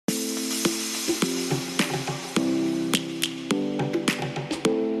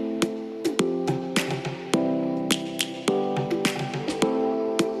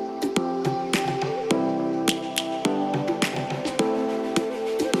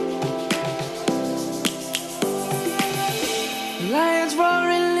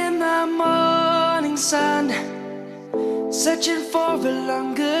sun, searching for a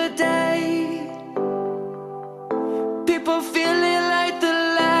longer day. People feeling like the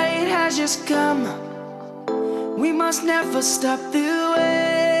light has just come. We must never stop the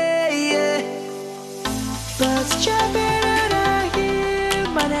way. Birds chirping and I hear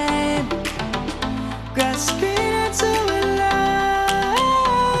my name, grasping into a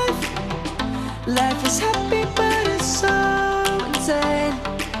life. Life is happy but it's so insane.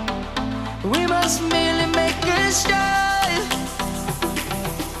 We must merely make a start.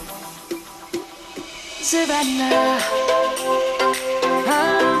 Savannah,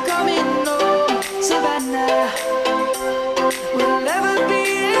 I'm coming home. Savannah, we'll never be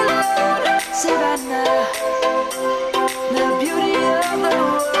alone. Savannah, the beauty of the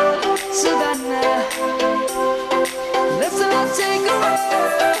world. Savannah, let's all take a walk.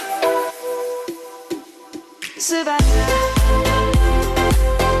 Savannah.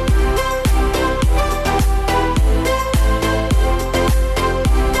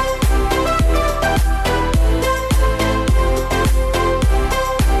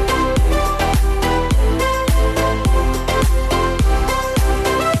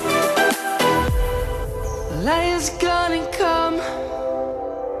 Lion's gonna come.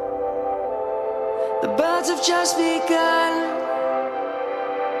 The birds have just begun.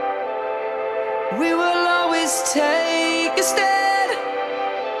 We will always take a stand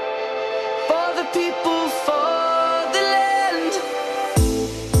for the people, for the land.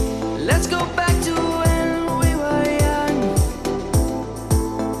 Let's go back to when we were young.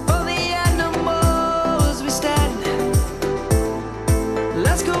 For the animals we stand.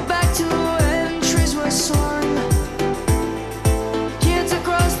 Let's go back to when trees were swung. Kids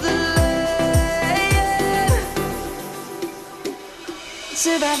across the land.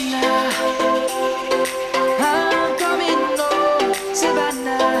 Savannah, I'm coming home.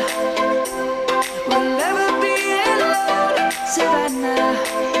 Savannah, we'll never be alone. Savannah,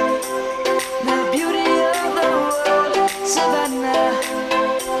 the beauty of the world. Savannah,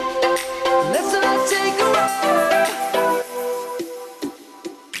 let's all take a walk.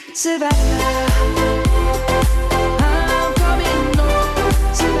 Savannah, I'm coming home.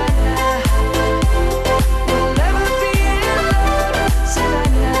 Savannah, we'll never be alone.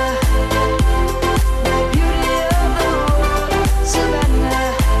 Savannah, the beauty of the world. Savannah,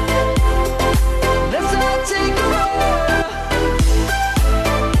 let's all take a walk.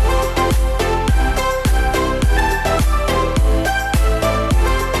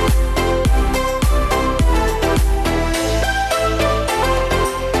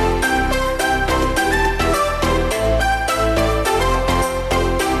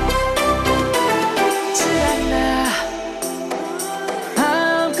 Savannah,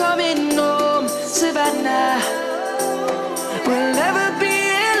 I'm coming home. Savannah, we'll never be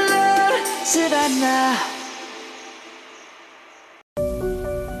alone. Savannah.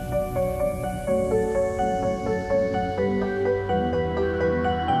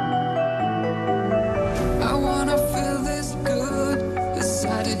 I wanna feel this good as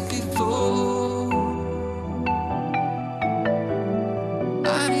I did before.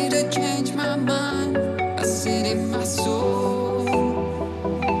 I need to change my mind. I see it in my soul.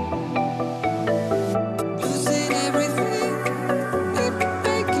 Losing everything, it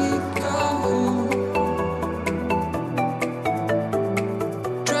make it go.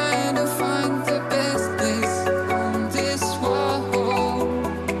 Trying to find the best place on this world.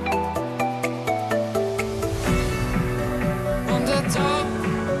 On the top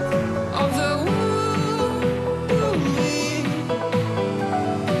of the world, on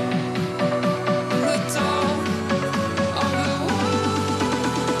the top of the world.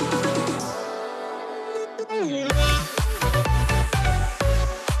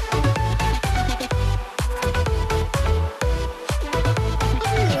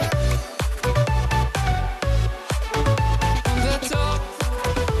 On the top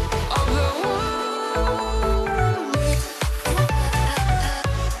of the world.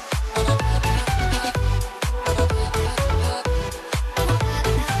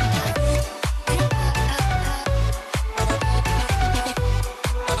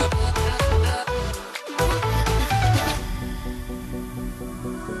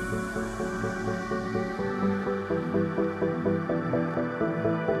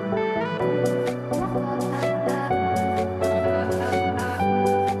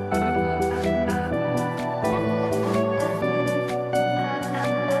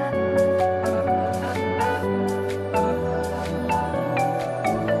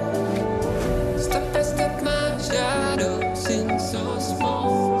 Step by step, my shadow seems so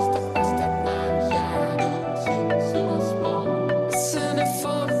small. Step by step, my shadow seems so small. Send it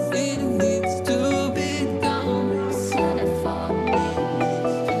for it needs to be.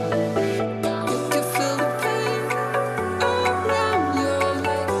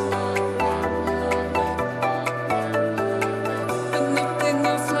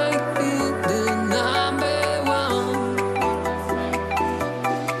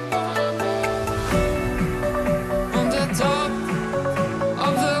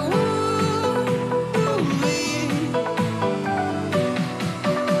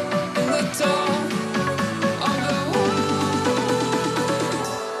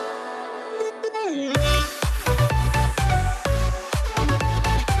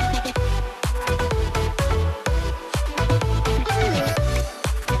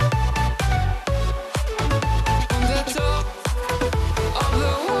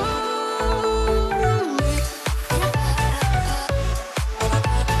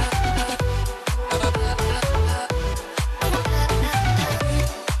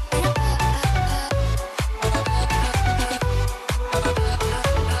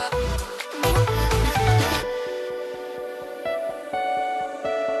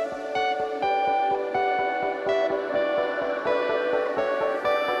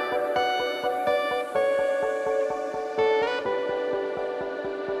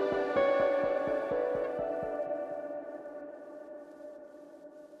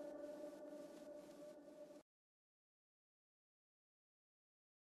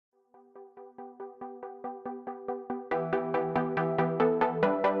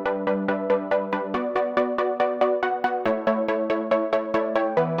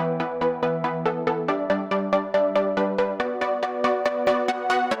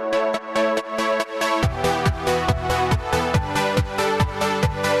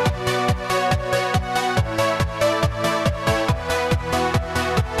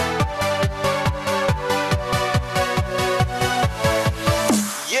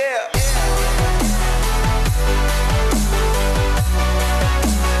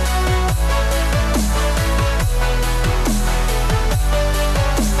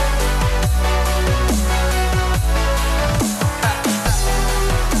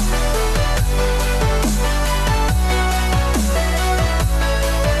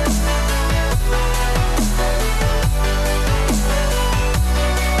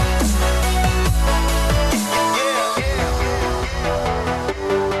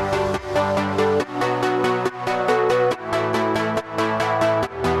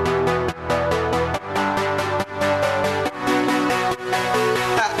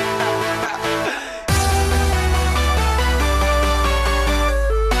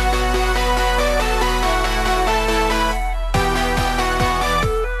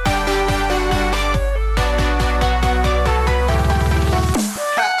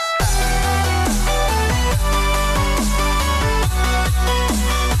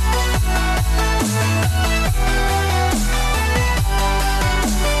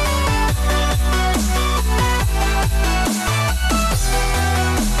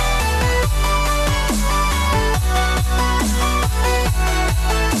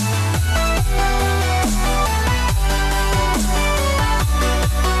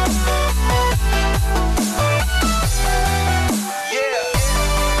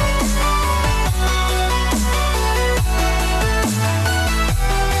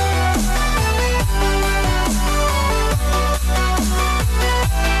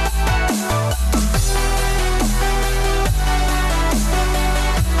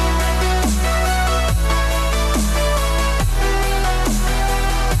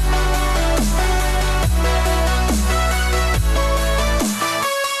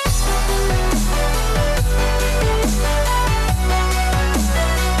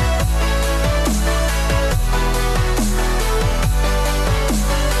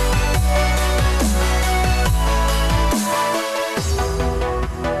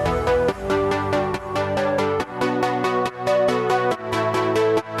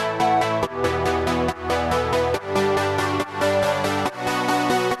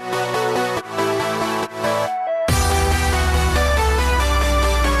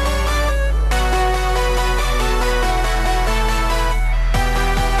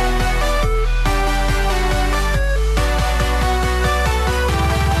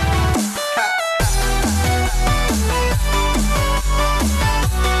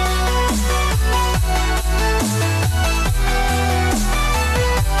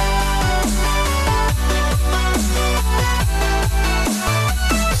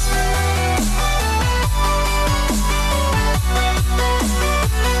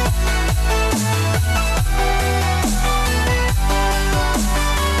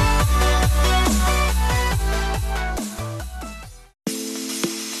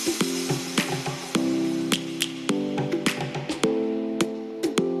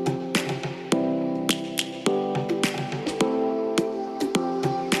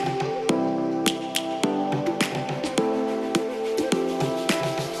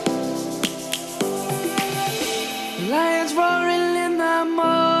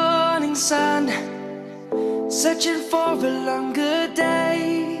 searching for a longer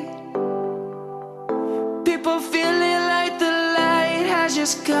day. People feeling like the light has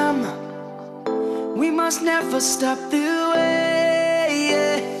just come. We must never stop the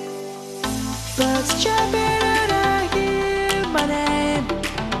way. Birds jumping and I hear my name,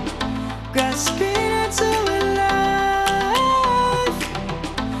 grasping into a life.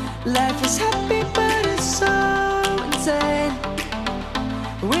 Life is happy but it's so insane.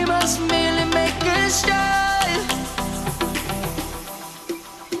 We must merely make a start.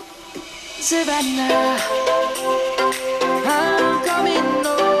 Savannah, I'm coming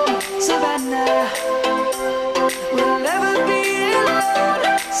home. Savannah, we'll never be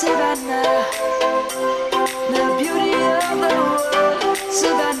alone. Savannah, the beauty of the world.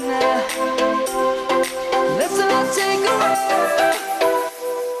 Savannah, let's all take a walk.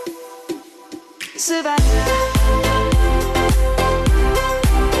 Savannah.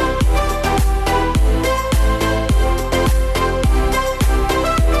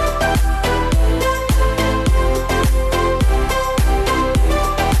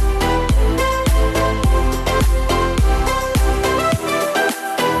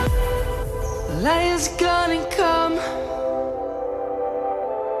 Lion's gonna come.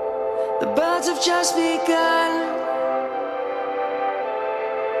 The birds have just begun.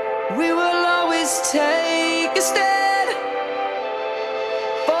 We will always take a stand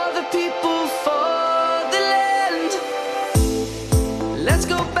for the people, for the land. Let's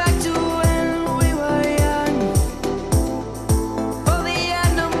go back to when we were young. For the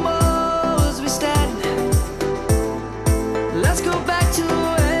animals we stand. Let's go back to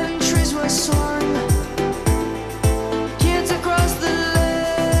when trees were swung. Kids across the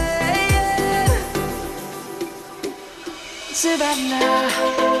land. Savannah,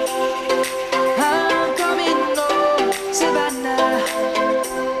 I'm coming home. Savannah,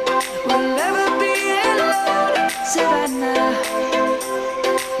 we'll never be alone. Savannah,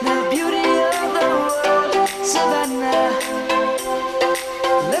 the beauty of the world. Savannah,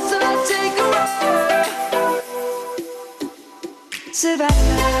 let's all take a walk.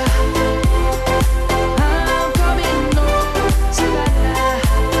 Savannah, I'm coming home. Savannah,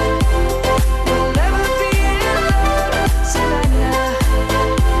 we'll never be alone. Savannah,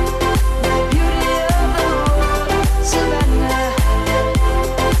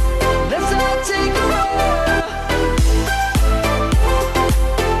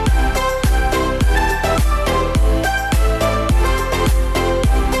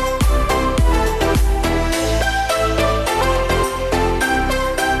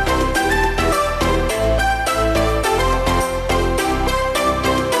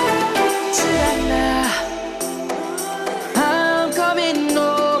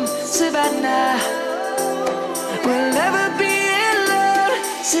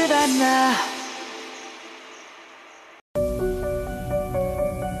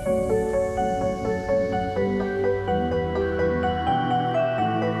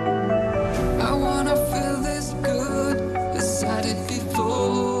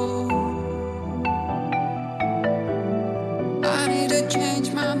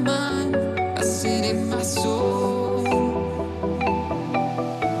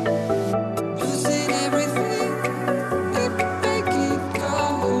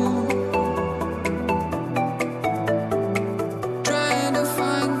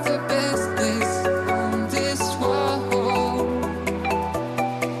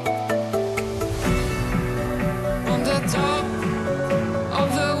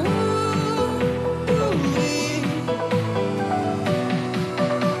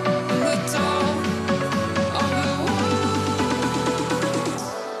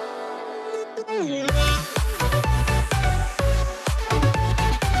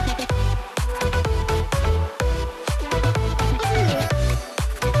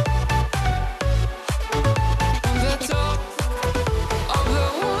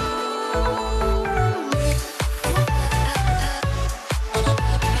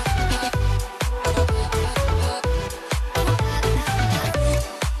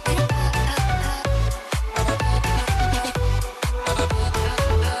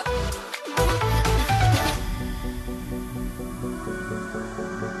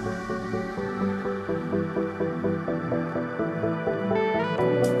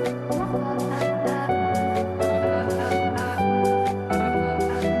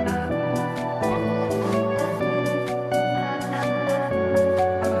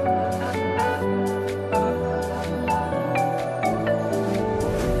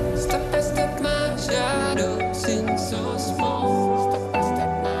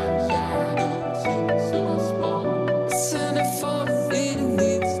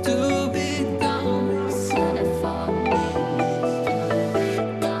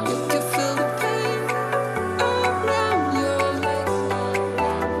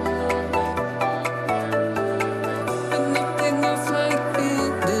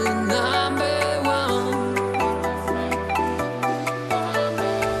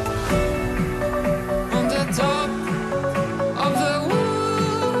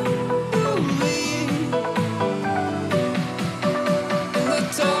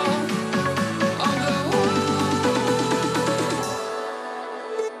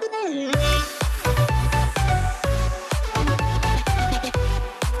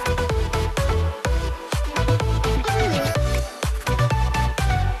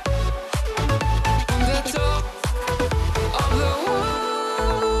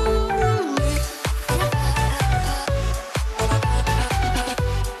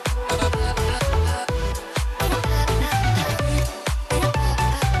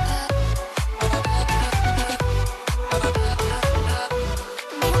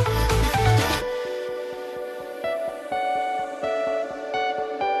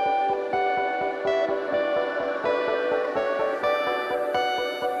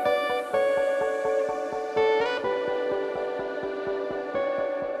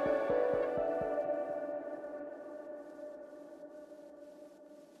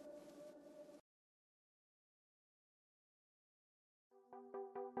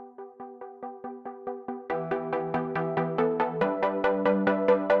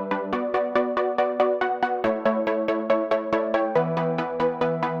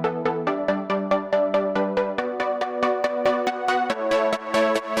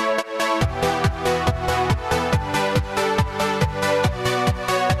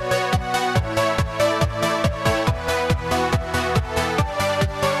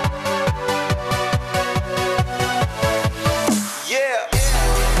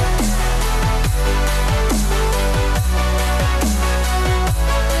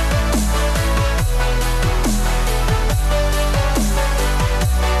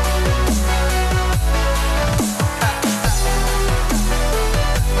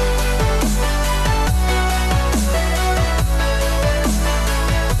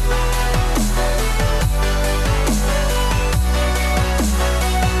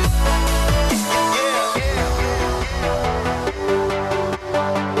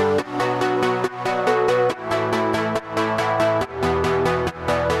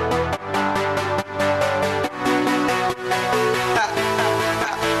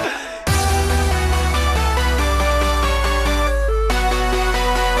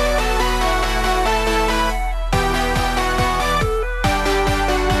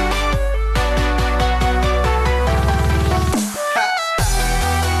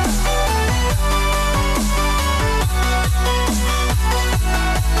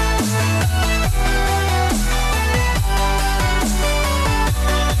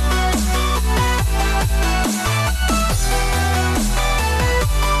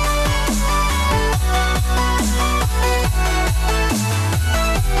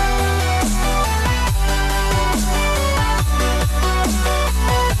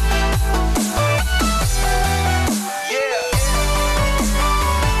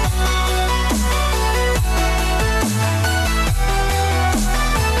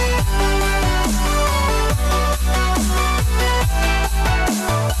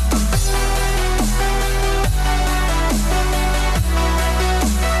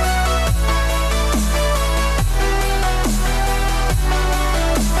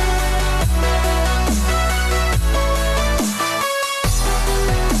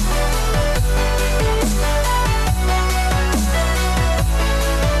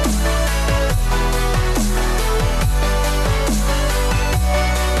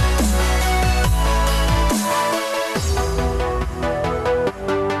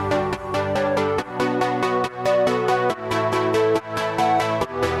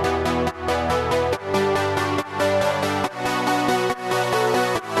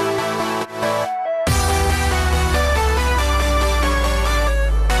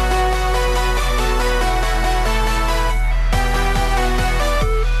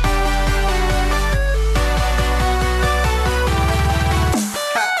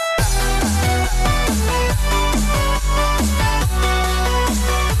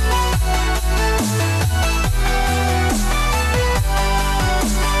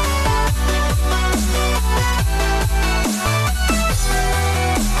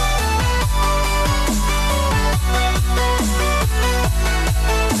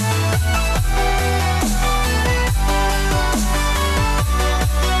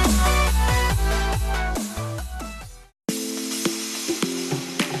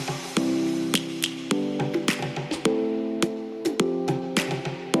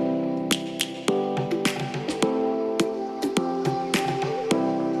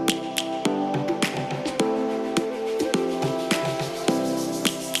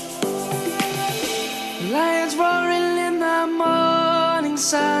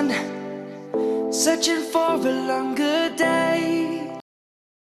 sun, searching for a longer day.